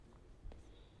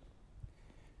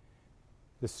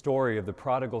The story of the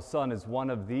prodigal son is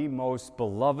one of the most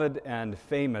beloved and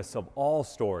famous of all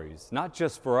stories, not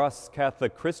just for us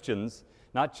Catholic Christians,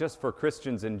 not just for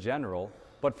Christians in general,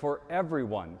 but for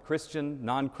everyone, Christian,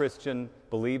 non-Christian,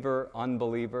 believer,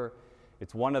 unbeliever.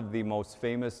 It's one of the most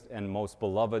famous and most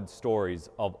beloved stories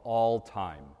of all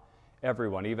time.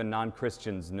 Everyone, even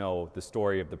non-Christians, know the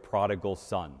story of the prodigal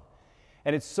son.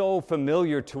 And it's so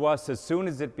familiar to us as soon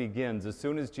as it begins, as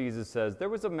soon as Jesus says, there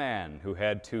was a man who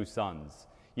had 2 sons.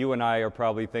 You and I are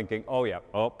probably thinking,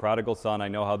 prodigal son, I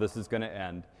know how this is going to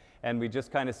end. And we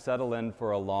just kind of settle in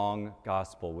for a long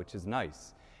gospel, which is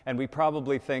nice. And we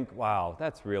probably think, wow,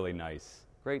 that's really nice.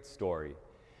 Great story.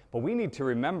 But we need to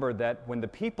remember that when the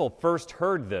people first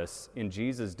heard this in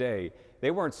Jesus' day,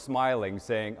 they weren't smiling,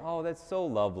 saying, oh, that's so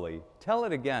lovely. Tell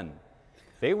it again.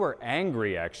 They were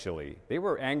angry, actually. They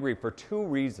were angry for 2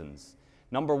 reasons.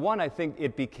 Number one, I think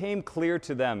it became clear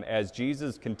to them as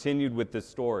Jesus continued with this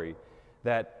story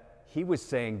that he was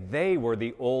saying they were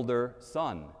the older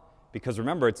son. Because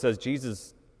remember, it says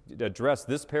Jesus addressed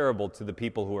this parable to the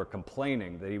people who are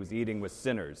complaining that he was eating with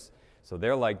sinners. So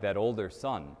they're like that older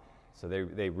son. So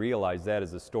they realize that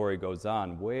as the story goes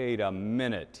on. Wait a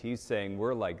minute, he's saying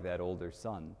we're like that older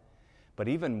son. But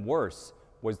even worse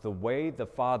was the way the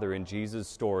father in Jesus'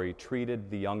 story treated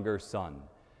the younger son.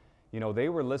 You know, they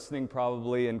were listening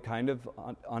probably and kind of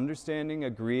understanding,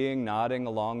 agreeing, nodding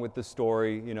along with the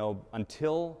story,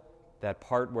 until that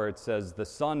part where it says the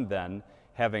son then,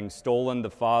 having stolen the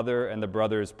father and the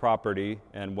brother's property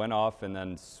and went off and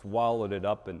then swallowed it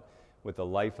up and with a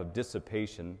life of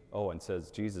dissipation. And says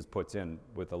Jesus puts in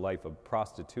with a life of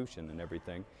prostitution and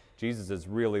everything. Jesus is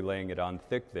really laying it on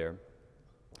thick there.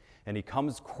 And he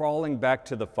comes crawling back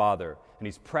to the father and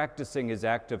he's practicing his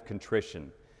act of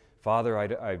contrition. Father,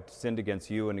 I've sinned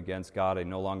against you and against God. I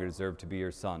no longer deserve to be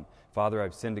your son. Father,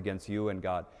 I've sinned against you and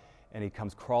God. And he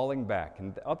comes crawling back.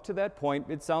 And up to that point,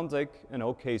 it sounds like an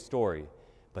okay story.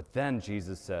 But then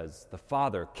Jesus says, the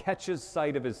father catches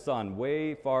sight of his son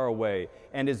way far away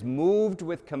and is moved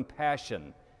with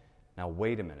compassion. Now,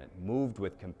 wait a minute. Moved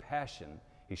with compassion.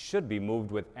 He should be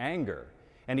moved with anger.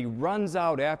 And he runs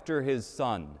out after his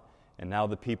son. And now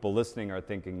the people listening are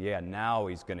thinking, now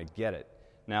he's going to get it.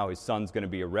 Now his son's going to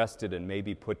be arrested and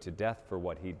maybe put to death for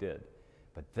what he did.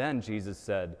 But then Jesus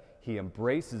said he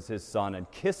embraces his son and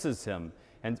kisses him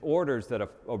and orders that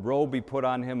a robe be put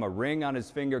on him, a ring on his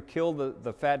finger, kill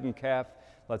the fattened calf,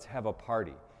 let's have a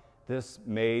party. This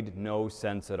made no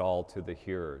sense at all to the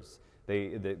hearers.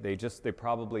 They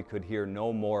probably could hear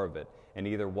no more of it and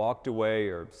either walked away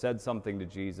or said something to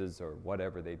Jesus or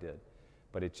whatever they did.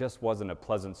 But it just wasn't a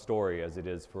pleasant story as it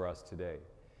is for us today.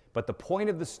 But the point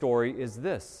of the story is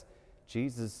this.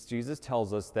 Jesus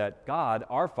tells us that God,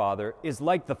 our Father, is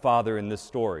like the Father in this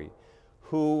story,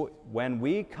 who, when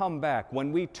we come back,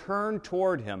 when we turn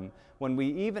toward him, when we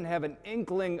even have an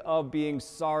inkling of being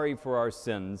sorry for our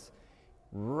sins,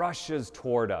 rushes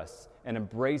toward us and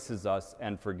embraces us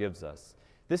and forgives us.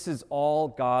 This is all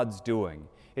God's doing.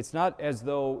 It's not as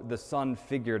though the Son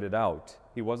figured it out.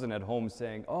 He wasn't at home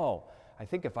saying, I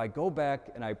think if I go back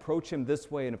and I approach him this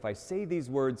way and if I say these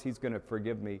words, he's going to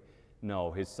forgive me.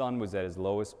 No, his son was at his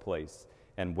lowest place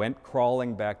and went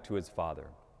crawling back to his father.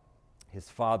 His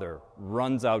father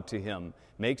runs out to him,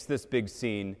 makes this big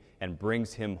scene, and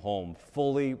brings him home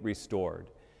fully restored.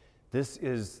 This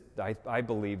is, I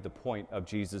believe, the point of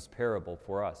Jesus' parable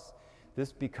for us.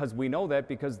 This because we know that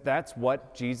because that's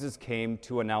what Jesus came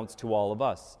to announce to all of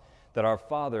us, that our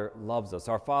Father loves us.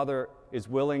 Our Father is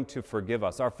willing to forgive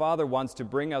us. Our Father wants to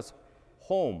bring us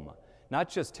home, not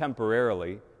just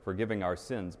temporarily forgiving our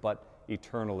sins, but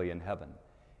eternally in heaven.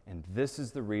 And this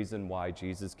is the reason why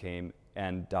Jesus came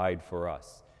and died for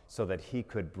us, so that he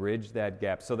could bridge that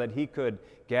gap, so that he could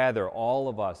gather all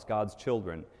of us, God's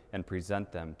children, and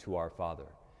present them to our Father.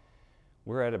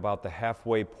 We're at about the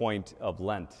halfway point of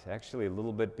Lent, actually a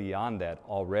little bit beyond that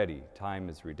already. Time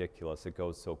is ridiculous. It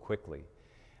goes so quickly.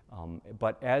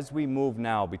 But as we move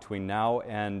now, between now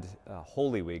and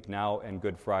Holy Week, now and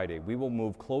Good Friday, we will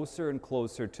move closer and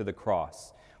closer to the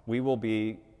cross. We will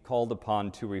be called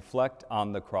upon to reflect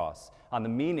on the cross, on the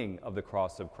meaning of the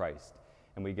cross of Christ.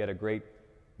 And we get a great,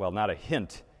 not a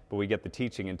hint, but we get the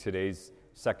teaching in today's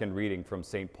second reading from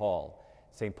St. Paul.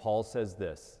 St. Paul says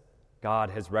this, God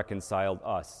has reconciled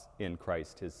us in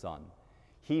Christ, his Son.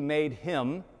 He made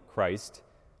him, Christ,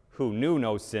 who knew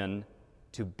no sin,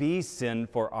 to be sin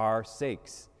for our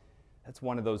sakes. That's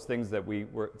one of those things that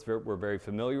we're very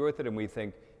familiar with it, and we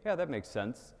think, that makes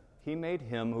sense. He made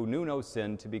him who knew no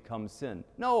sin to become sin.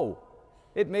 No,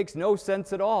 it makes no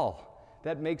sense at all.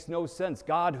 That makes no sense.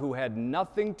 God, who had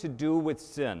nothing to do with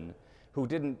sin,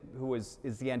 who is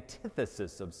the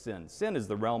antithesis of sin. Sin is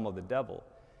the realm of the devil.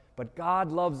 But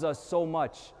God loves us so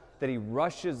much that he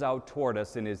rushes out toward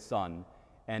us in his Son,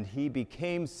 and he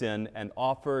became sin and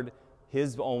offered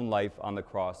his own life on the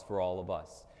cross for all of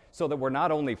us. So that we're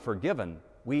not only forgiven,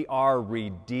 we are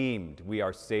redeemed. We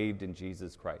are saved in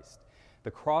Jesus Christ.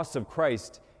 The cross of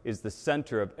Christ is the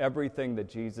center of everything that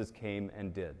Jesus came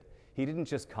and did. He didn't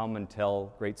just come and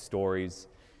tell great stories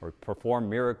or perform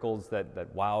miracles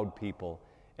that wowed people.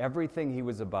 Everything he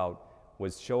was about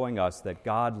was showing us that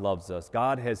God loves us.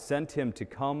 God has sent him to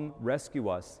come rescue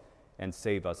us and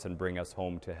save us and bring us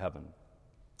home to heaven.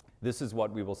 This is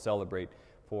what we will celebrate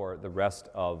for the rest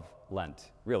of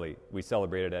Lent. Really, we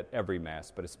celebrate it at every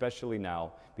Mass, but especially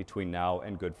now, between now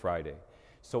and Good Friday.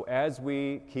 So as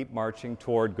we keep marching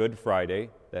toward Good Friday,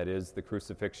 that is the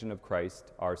crucifixion of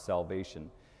Christ, our salvation,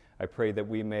 I pray that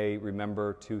we may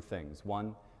remember two things.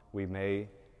 One, we may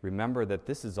remember that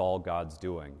this is all God's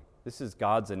doing. This is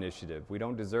God's initiative. We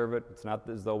don't deserve it. It's not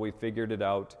as though we figured it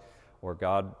out or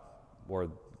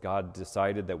God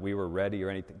decided that we were ready or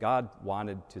anything. God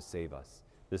wanted to save us.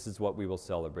 This is what we will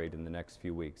celebrate in the next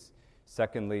few weeks.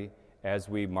 Secondly, as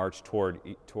we march toward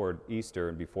Easter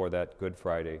and before that Good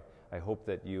Friday, I hope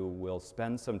that you will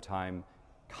spend some time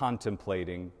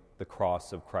contemplating the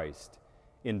cross of Christ.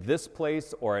 In this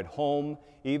place or at home,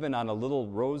 even on a little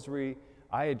rosary,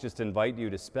 I just invite you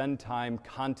to spend time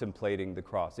contemplating the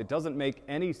cross. It doesn't make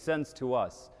any sense to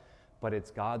us, but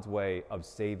it's God's way of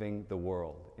saving the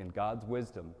world. In God's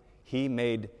wisdom, he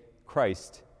made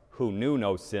Christ, who knew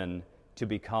no sin, to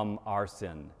become our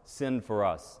sin for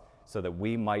us, so that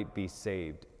we might be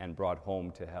saved and brought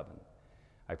home to heaven.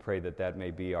 I pray that that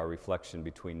may be our reflection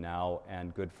between now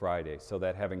and Good Friday, so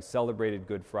that having celebrated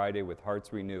Good Friday with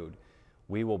hearts renewed,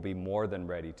 we will be more than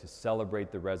ready to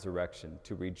celebrate the resurrection,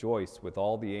 to rejoice with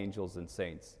all the angels and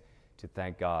saints, to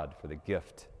thank God for the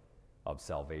gift of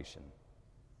salvation.